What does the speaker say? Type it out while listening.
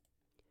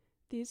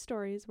These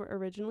stories were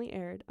originally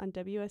aired on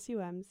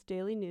WSUM's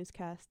daily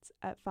newscasts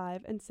at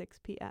 5 and 6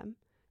 p.m.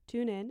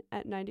 Tune in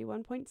at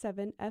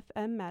 91.7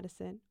 FM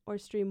Madison or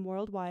stream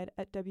worldwide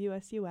at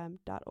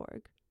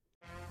WSUM.org.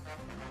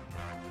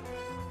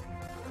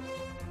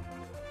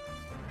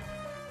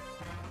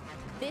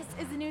 This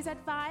is the News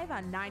at 5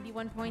 on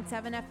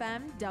 91.7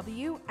 FM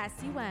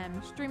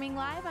WSUM, streaming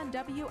live on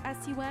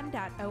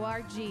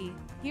WSUM.org.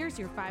 Here's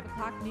your 5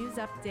 o'clock news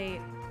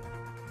update.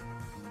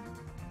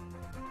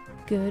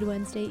 Good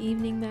Wednesday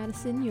evening,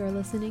 Madison. You're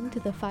listening to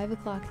the 5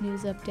 o'clock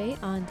news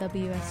update on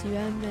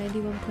WSUM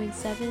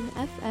 91.7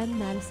 FM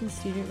Madison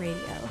Student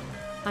Radio.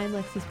 I'm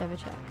Lexi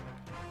Spevacek.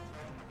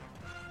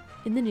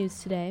 In the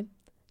news today,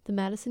 the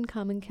Madison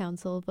Common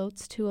Council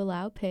votes to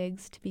allow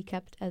pigs to be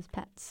kept as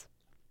pets.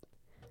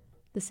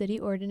 The city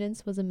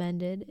ordinance was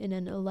amended in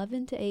an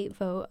 11-8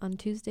 vote on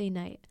Tuesday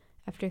night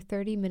after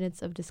 30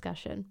 minutes of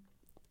discussion.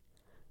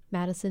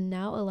 Madison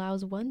now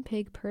allows 1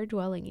 pig per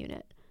dwelling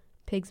unit.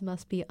 Pigs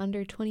must be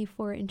under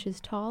 24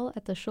 inches tall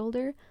at the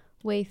shoulder,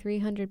 weigh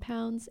 300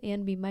 pounds,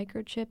 and be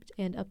microchipped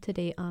and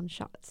up-to-date on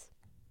shots.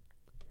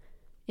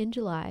 In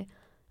July,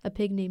 a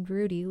pig named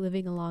Rudy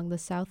living along the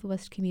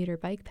Southwest commuter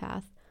bike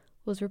path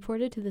was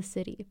reported to the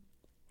city.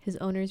 His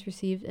owners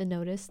received a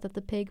notice that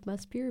the pig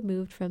must be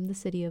removed from the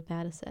city of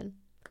Madison.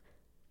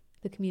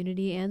 The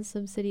community and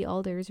some city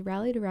alders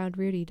rallied around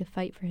Rudy to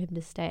fight for him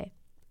to stay.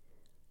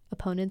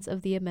 Opponents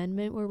of the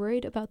amendment were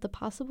worried about the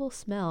possible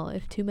smell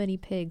if too many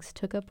pigs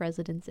took up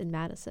residence in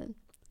Madison.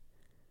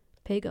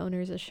 Pig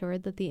owners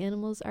assured that the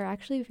animals are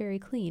actually very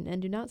clean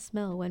and do not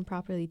smell when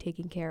properly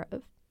taken care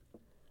of.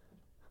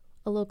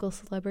 A local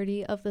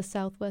celebrity of the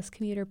Southwest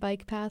commuter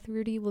bike path,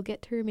 Rudy will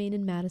get to remain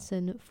in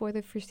Madison for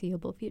the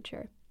foreseeable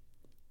future.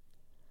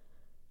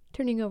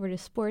 Turning over to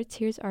sports,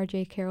 here's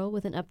RJ Carroll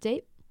with an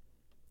update.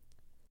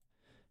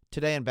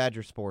 Today in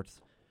Badger sports,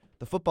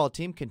 the football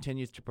team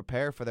continues to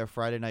prepare for their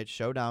Friday night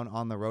showdown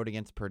on the road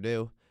against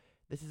Purdue.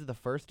 This is the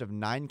first of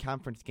 9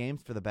 conference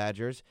games for the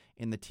Badgers,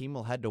 and the team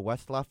will head to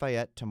West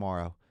Lafayette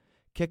tomorrow.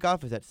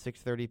 Kickoff is at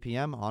 6:30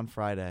 p.m. on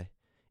Friday.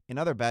 In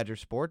other Badger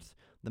sports,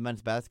 the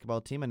men's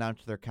basketball team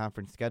announced their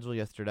conference schedule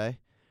yesterday.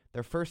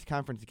 Their first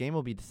conference game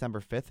will be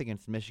December 5th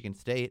against Michigan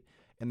State,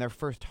 and their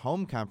first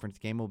home conference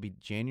game will be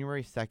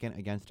January 2nd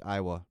against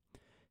Iowa.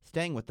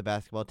 Staying with the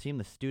basketball team,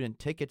 the student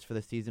tickets for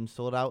the season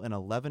sold out in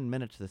 11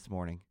 minutes this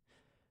morning.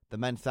 The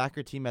men's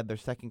soccer team had their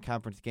second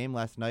conference game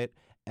last night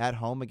at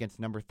home against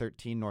number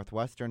 13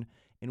 Northwestern,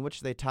 in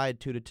which they tied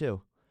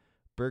 2-2.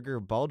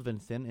 Berger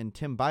Baldvinson and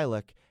Tim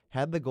Bialik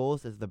had the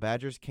goals as the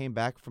Badgers came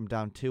back from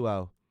down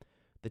 2-0.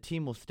 The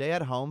team will stay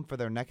at home for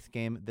their next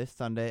game this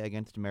Sunday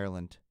against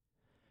Maryland.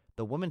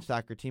 The women's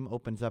soccer team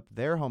opens up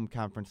their home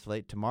conference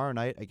slate tomorrow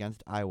night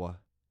against Iowa.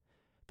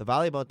 The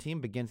volleyball team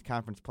begins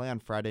conference play on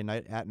Friday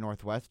night at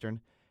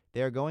Northwestern.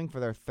 They are going for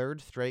their 3rd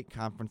straight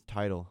conference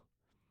title.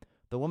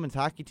 The women's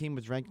hockey team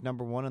was ranked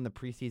number 1 in the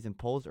preseason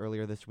polls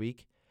earlier this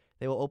week.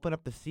 They will open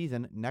up the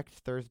season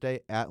next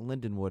Thursday at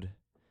Lindenwood.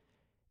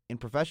 In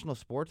professional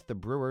sports, the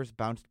Brewers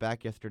bounced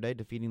back yesterday,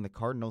 defeating the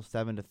Cardinals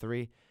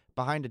 7-3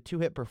 behind a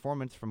 2-hit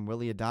performance from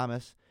Willy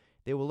Adames.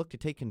 They will look to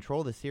take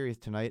control of the series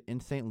tonight in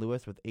St.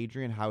 Louis with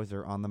Adrian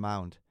Hauser on the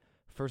mound.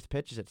 First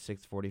pitch is at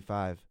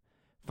 6:45.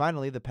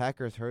 Finally, the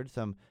Packers heard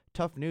some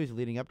tough news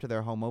leading up to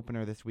their home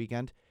opener this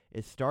weekend,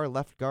 as star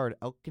left guard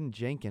Elkin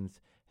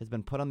Jenkins has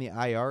been put on the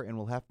IR and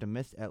will have to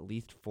miss at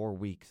least 4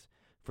 weeks.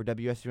 For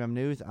WSUM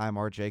News, I'm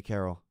RJ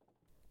Carroll.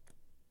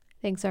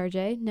 Thanks,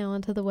 RJ. Now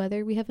on to the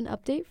weather. We have an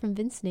update from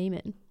Vince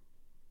Naiman.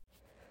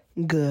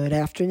 Good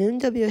afternoon,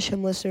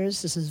 WSUM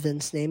listeners. This is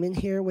Vince Naiman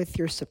here with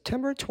your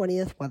September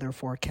 20th weather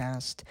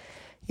forecast.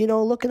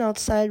 Looking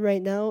outside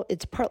right now,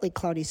 it's partly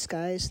cloudy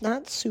skies,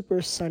 not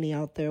super sunny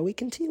out there. We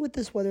continue with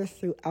this weather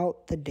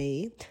throughout the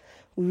day.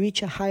 We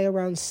reach a high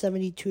around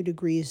 72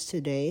 degrees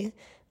today,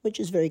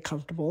 which is very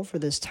comfortable for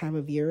this time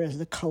of year as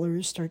the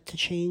colors start to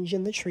change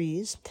in the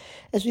trees.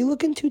 As we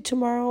look into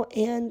tomorrow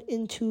and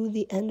into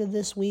the end of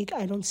this week,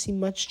 I don't see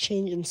much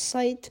change in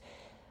sight.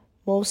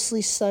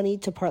 Mostly sunny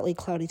to partly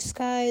cloudy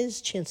skies,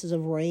 chances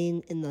of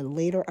rain in the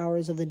later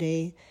hours of the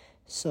day.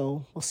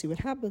 So we'll see what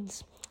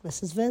happens.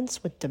 This is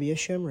Vince with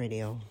WSUM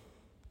Radio.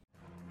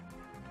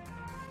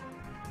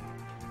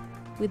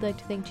 We'd like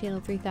to thank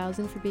Channel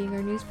 3000 for being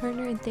our news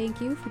partner, and thank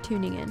you for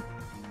tuning in.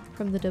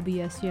 From the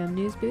WSUM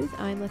News Booth,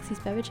 I'm Lexi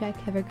Spevacek.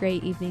 Have a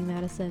great evening,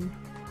 Madison.